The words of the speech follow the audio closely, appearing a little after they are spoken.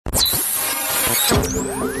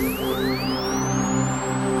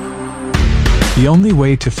The only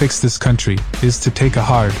way to fix this country is to take a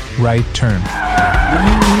hard right turn.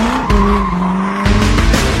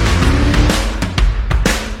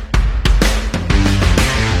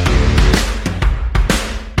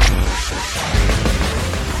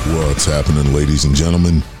 What's happening, ladies and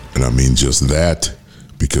gentlemen? And I mean just that,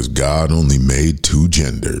 because God only made two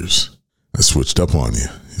genders. I switched up on you.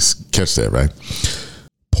 Catch that, right?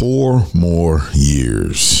 4 more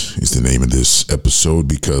years is the name of this episode,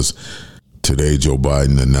 because today Joe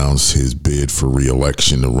Biden announced his bid for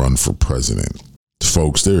re-election to run for president.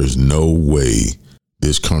 Folks, there is no way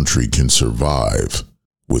this country can survive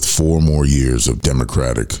with 4 more years of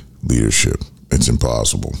Democratic leadership. It's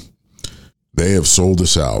impossible. They have sold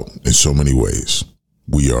us out in so many ways.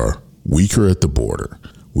 We are weaker at the border.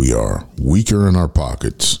 We are weaker in our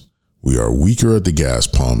pockets. We are weaker at the gas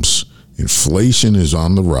pumps. Inflation is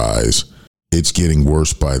on the rise. It's getting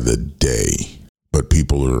worse by the day. But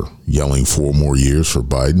people are yelling 4 more years for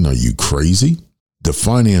Biden. Are you crazy? The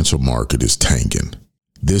financial market is tanking.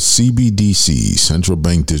 This CBDC, central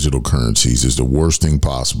bank digital currencies, is the worst thing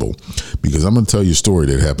possible, because I'm going to tell you a story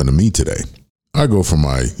that happened to me today. I go for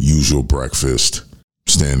my usual breakfast,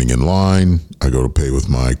 standing in line. I go to pay with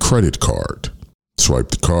my credit card. Swipe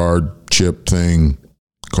the card, chip thing.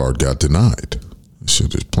 Card got denied. I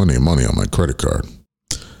said, there's plenty of money on my credit card.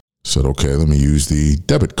 I said, okay, let me use the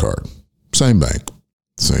debit card. Same bank,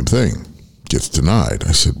 same thing. Gets denied.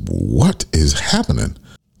 I said, what is happening?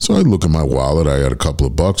 So I look at my wallet. I had a couple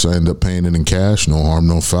of bucks. I end up paying it in cash. No harm,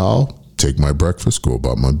 no foul. Take my breakfast, go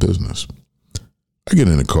about my business. I get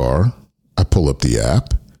in a car. I pull up the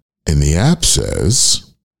app, and the app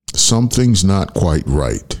says, something's not quite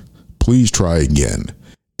right. Please try again.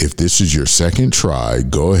 If this is your second try,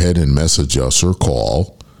 go ahead and message us or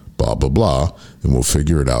call, blah, blah, blah, and we'll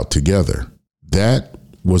figure it out together. That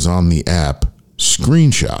was on the app,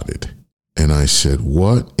 screenshotted. And I said,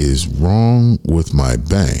 what is wrong with my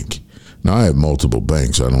bank? Now, I have multiple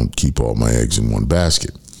banks. I don't keep all my eggs in one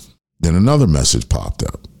basket. Then another message popped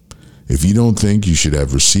up. If you don't think you should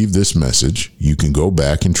have received this message, you can go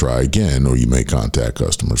back and try again, or you may contact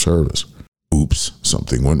customer service. Oops,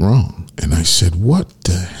 something went wrong. And I said, what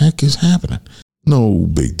the heck is happening? No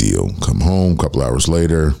big deal. Come home a couple hours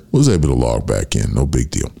later, was able to log back in. No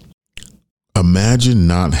big deal. Imagine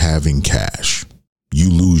not having cash. You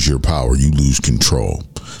lose your power. You lose control.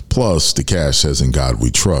 Plus, the cash says in God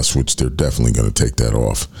we trust, which they're definitely going to take that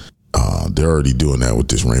off. They're already doing that with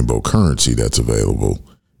this rainbow currency that's available.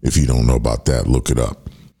 If you don't know about that, look it up.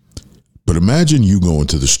 But imagine you go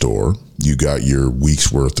into the store, you got your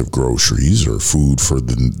week's worth of groceries or food for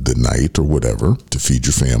the night or whatever to feed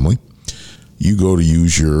your family. You go to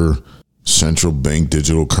use your central bank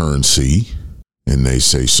digital currency, and they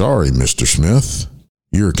say, sorry, Mr. Smith,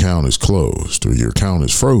 your account is closed, or your account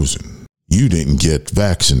is frozen. You didn't get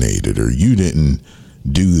vaccinated, or you didn't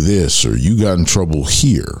do this, or you got in trouble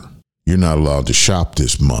here. You're not allowed to shop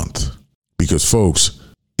this month. Because, folks,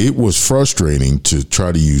 it was frustrating to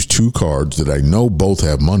try to use 2 cards that I know both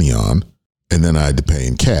have money on, and then I had to pay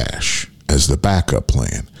in cash as the backup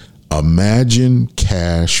plan. Imagine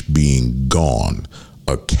cash being gone,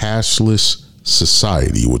 a cashless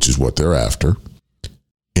society, which is what they're after,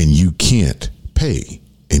 and you can't pay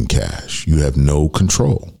in cash. You have no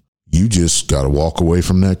control. You just got to walk away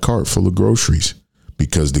from that cart full of groceries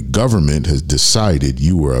because the government has decided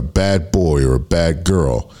you were a bad boy or a bad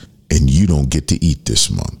girl, and you don't get to eat this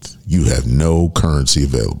month. You have no currency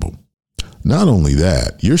available. Not only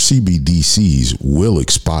that, your CBDCs will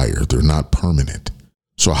expire. They're not permanent.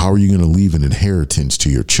 So how are you going to leave an inheritance to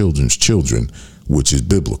your children's children, which is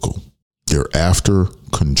biblical? They're after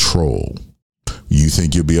control. You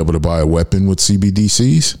think you'll be able to buy a weapon with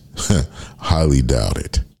CBDCs? Highly doubt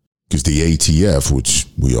it. Because the ATF, which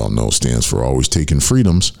we all know stands for Always Taking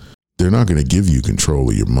Freedoms, they're not going to give you control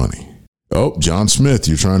of your money. Oh, John Smith,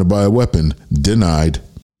 you're trying to buy a weapon. Denied.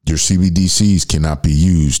 Your CBDCs cannot be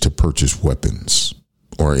used to purchase weapons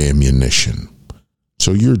or ammunition.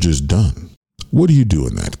 So you're just done. What do you do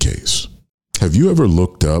in that case? Have you ever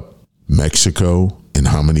looked up Mexico and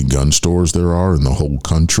how many gun stores there are in the whole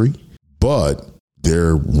country? But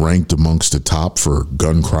they're ranked amongst the top for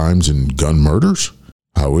gun crimes and gun murders?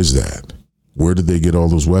 How is that? Where did they get all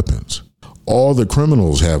those weapons? All the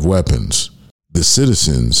criminals have weapons. The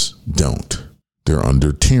citizens don't. They're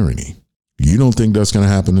under tyranny. You don't think that's going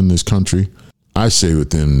to happen in this country? I say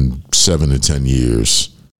within 7 to 10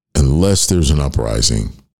 years, unless there's an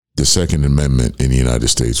uprising, the Second Amendment in the United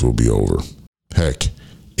States will be over. Heck,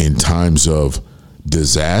 in times of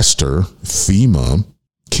disaster, FEMA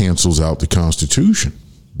cancels out the Constitution.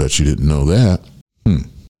 Bet you didn't know that.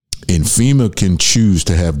 And FEMA can choose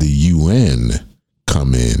to have the UN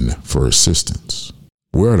come in for assistance.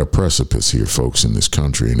 We're at a precipice here, folks, in this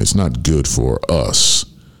country, and it's not good for us,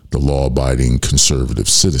 the law-abiding conservative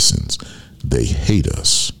citizens. They hate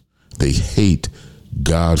us. They hate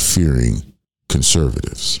God-fearing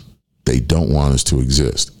conservatives. They don't want us to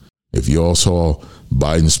exist. If you all saw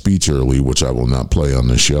Biden's speech earlier, which I will not play on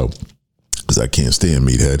this show because I can't stand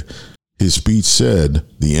meathead, his speech said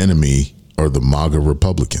the enemy are the MAGA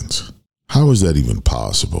Republicans. How is that even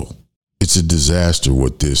possible? It's a disaster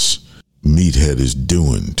what this meathead is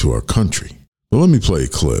doing to our country. Well, let me play a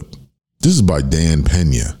clip. This is by Dan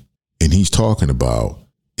Pena, and he's talking about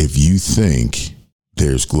if you think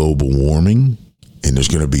there's global warming and there's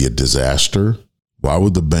going to be a disaster, why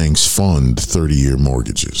would the banks fund 30-year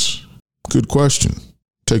mortgages? Good question.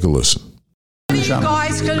 Take a listen. What are you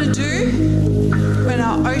guys going to do when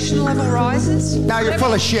our ocean level rises? Now you're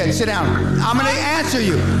full of shit. Sit down. I'm going to answer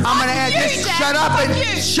you. I'm going to answer you.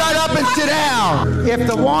 Shut up and sit down. If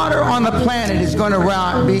the water on the planet is going to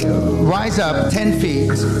rise up 10 feet,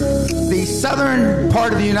 the southern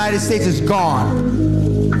part of the United States is gone.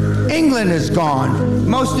 England is gone.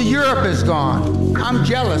 Most of Europe is gone. I'm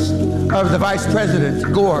jealous of the Vice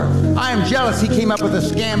President, Gore. I am jealous he came up with a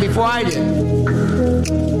scam before I did.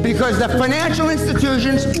 Because the financial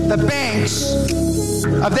institutions, the banks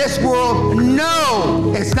of this world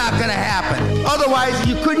know it's not going to happen. Otherwise,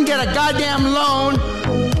 you couldn't get a goddamn loan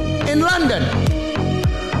in London.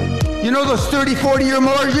 You know those 30, 40-year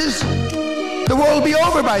mortgages? The world will be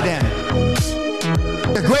over by then.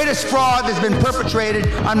 The greatest fraud that's been perpetrated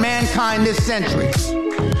on mankind this century.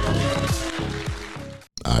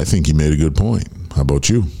 I think he made a good point. How about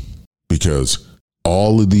you? Because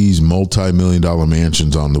all of these multi-million-dollar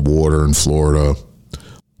mansions on the water in Florida,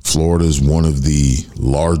 Florida is one of the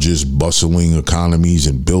largest bustling economies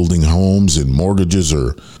in building homes, and mortgages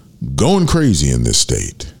are going crazy in this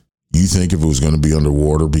state. You think if it was going to be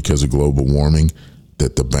underwater because of global warming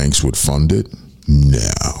that the banks would fund it?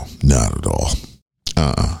 No, not at all.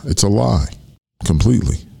 It's a lie.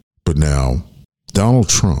 Completely. But now, Donald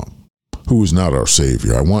Trump, who is not our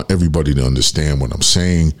savior. I want everybody to understand what I'm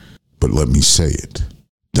saying, but let me say it.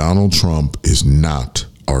 Donald Trump is not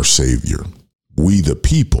our savior. We, the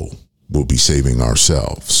people, will be saving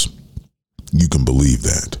ourselves. You can believe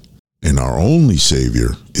that. And our only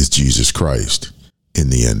savior is Jesus Christ in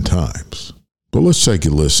the end times. But let's take a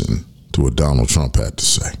listen to what Donald Trump had to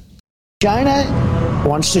say. China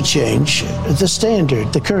wants to change the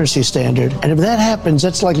standard, the currency standard. And if that happens,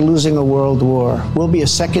 that's like losing a world war. We'll be a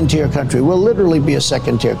second-tier country. We'll literally be a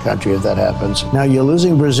second-tier country if that happens. Now, you're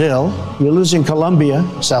losing Brazil. You're losing Colombia,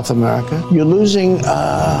 South America. You're losing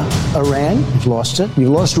Iran. You've lost it.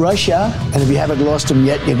 You've lost Russia. And if you haven't lost them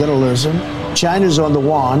yet, you're going to lose them. China's on the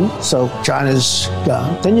yuan, so China's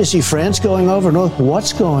gone. Then you see France going over. No,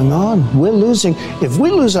 what's going on? We're losing. If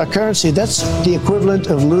we lose our currency, that's the equivalent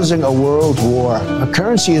of losing a world war. Our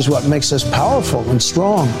currency is what makes us powerful and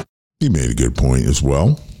strong. He made a good point as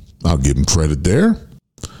well. I'll give him credit there.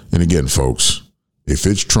 And again, folks, if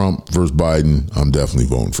it's Trump versus Biden, I'm definitely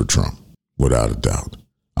voting for Trump, without a doubt.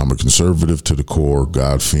 I'm a conservative to the core,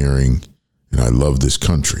 God-fearing, and I love this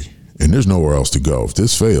country. And there's nowhere else to go. If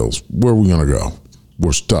this fails, where are we going to go?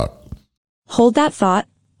 We're stuck. Hold that thought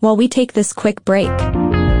while we take this quick break.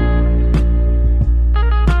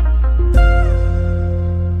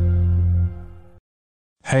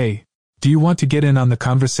 Hey, do you want to get in on the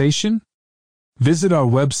conversation? Visit our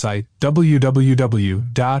website,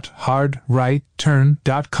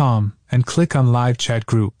 www.hardrightturn.com, and click on Live Chat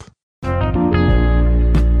Group.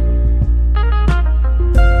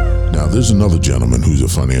 Now, there's another gentleman who's a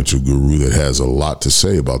financial guru that has a lot to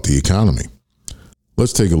say about the economy.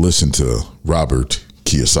 Let's take a listen to Robert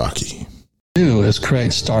Kiyosaki. Do is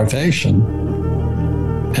create starvation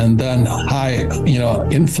and then high,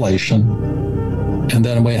 inflation. And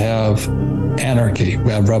then we have anarchy,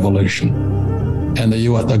 we have revolution. And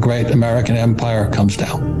the great American empire comes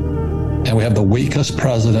down. And we have the weakest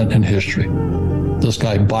president in history. This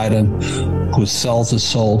guy Biden, who sells his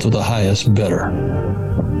soul to the highest bidder.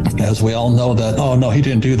 As we all know that, oh no, he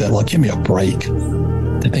didn't do that. Well, give me a break.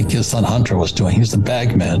 I think his son Hunter was doing. He's the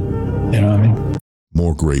bag man. You know what I mean?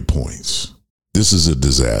 More great points. This is a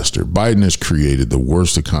disaster. Biden has created the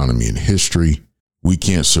worst economy in history. We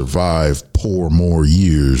can't survive more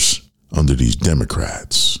years under these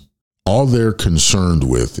Democrats. All they're concerned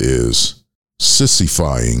with is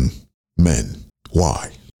sissifying men.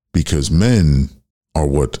 Why? Because men are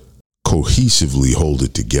what cohesively hold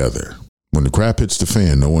it together. When the crap hits the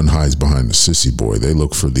fan, no one hides behind the sissy boy. They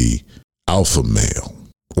look for the alpha male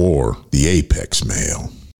or the apex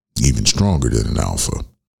male. even stronger than an alpha.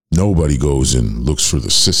 Nobody goes and looks for the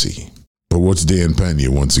sissy. But what's Dan Pena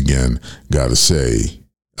once again got to say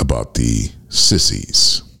about the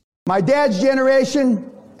sissies? My dad's generation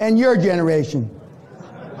and your generation.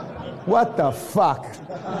 What the fuck?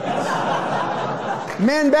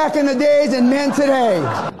 Men back in the days and men today.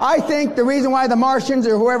 I think the reason why the Martians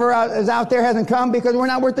or whoever is out there hasn't come because we're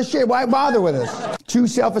not worth the shit. Why bother with us? True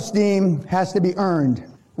self-esteem has to be earned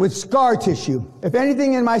with scar tissue. If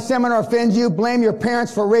anything in my seminar offends you, blame your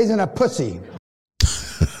parents for raising a pussy.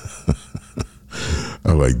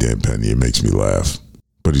 I like Dan Pena. It makes me laugh.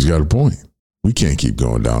 But he's got a point. We can't keep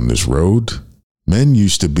going down this road. Men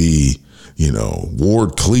used to be,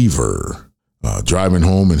 Ward Cleaver, driving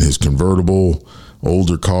home in his convertible,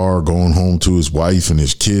 older car, going home to his wife and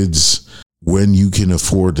his kids, when you can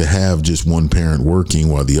afford to have just one parent working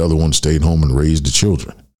while the other one stayed home and raised the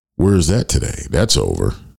children. Where is that today? That's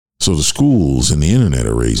over. So the schools and the internet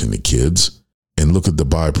are raising the kids, and look at the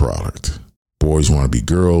byproduct. Boys want to be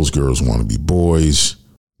girls, girls want to be boys.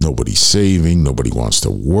 Nobody's saving, nobody wants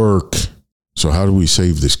to work. So how do we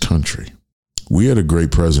save this country? We had a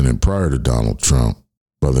great president prior to Donald Trump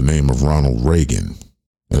by the name of Ronald Reagan,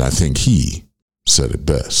 and I think he said it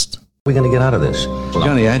best. We're going to get out of this. Well,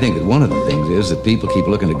 Johnny, I think that one of the things is that people keep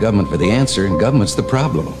looking to government for the answer, and government's the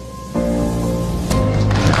problem.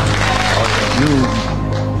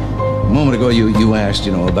 A moment ago, you asked,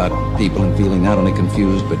 about people and feeling not only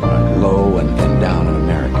confused, but low and down in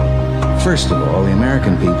America. First of all, the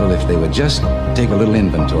American people, if they would just take a little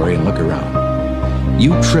inventory and look around,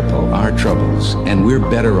 you triple our troubles, and we're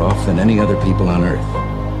better off than any other people on earth.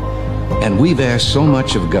 And we've asked so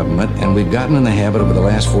much of government, and we've gotten in the habit over the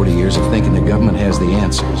last 40 years of thinking the government has the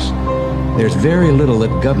answers. There's very little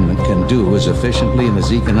that government can do as efficiently and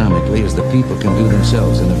as economically as the people can do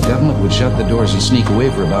themselves. And if government would shut the doors and sneak away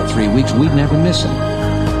for about 3 weeks, we'd never miss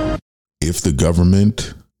them. If the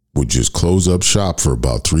government would just close up shop for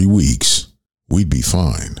about 3 weeks, we'd be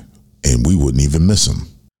fine, and we wouldn't even miss them.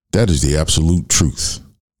 That is the absolute truth.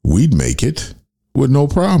 We'd make it with no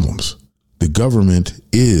problems. The government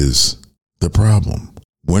is the problem.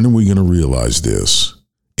 When are we going to realize this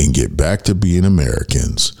and get back to being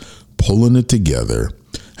Americans, pulling it together,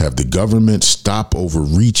 have the government stop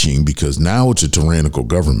overreaching, because now it's a tyrannical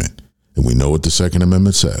government, and we know what the Second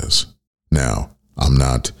Amendment says. Now, I'm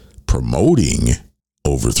not promoting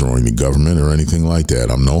overthrowing the government or anything like that.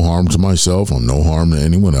 I'm no harm to myself. I'm no harm to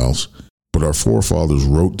anyone else. But our forefathers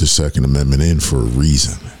wrote the Second Amendment in for a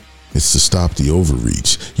reason. It's to stop the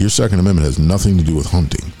overreach. Your Second Amendment has nothing to do with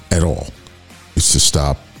hunting at all. It's to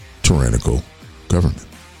stop tyrannical government.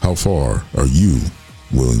 How far are you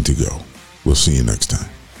willing to go? We'll see you next time.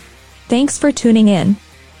 Thanks for tuning in.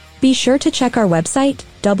 Be sure to check our website,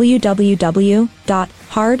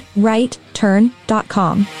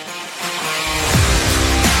 www.hardrightturn.com.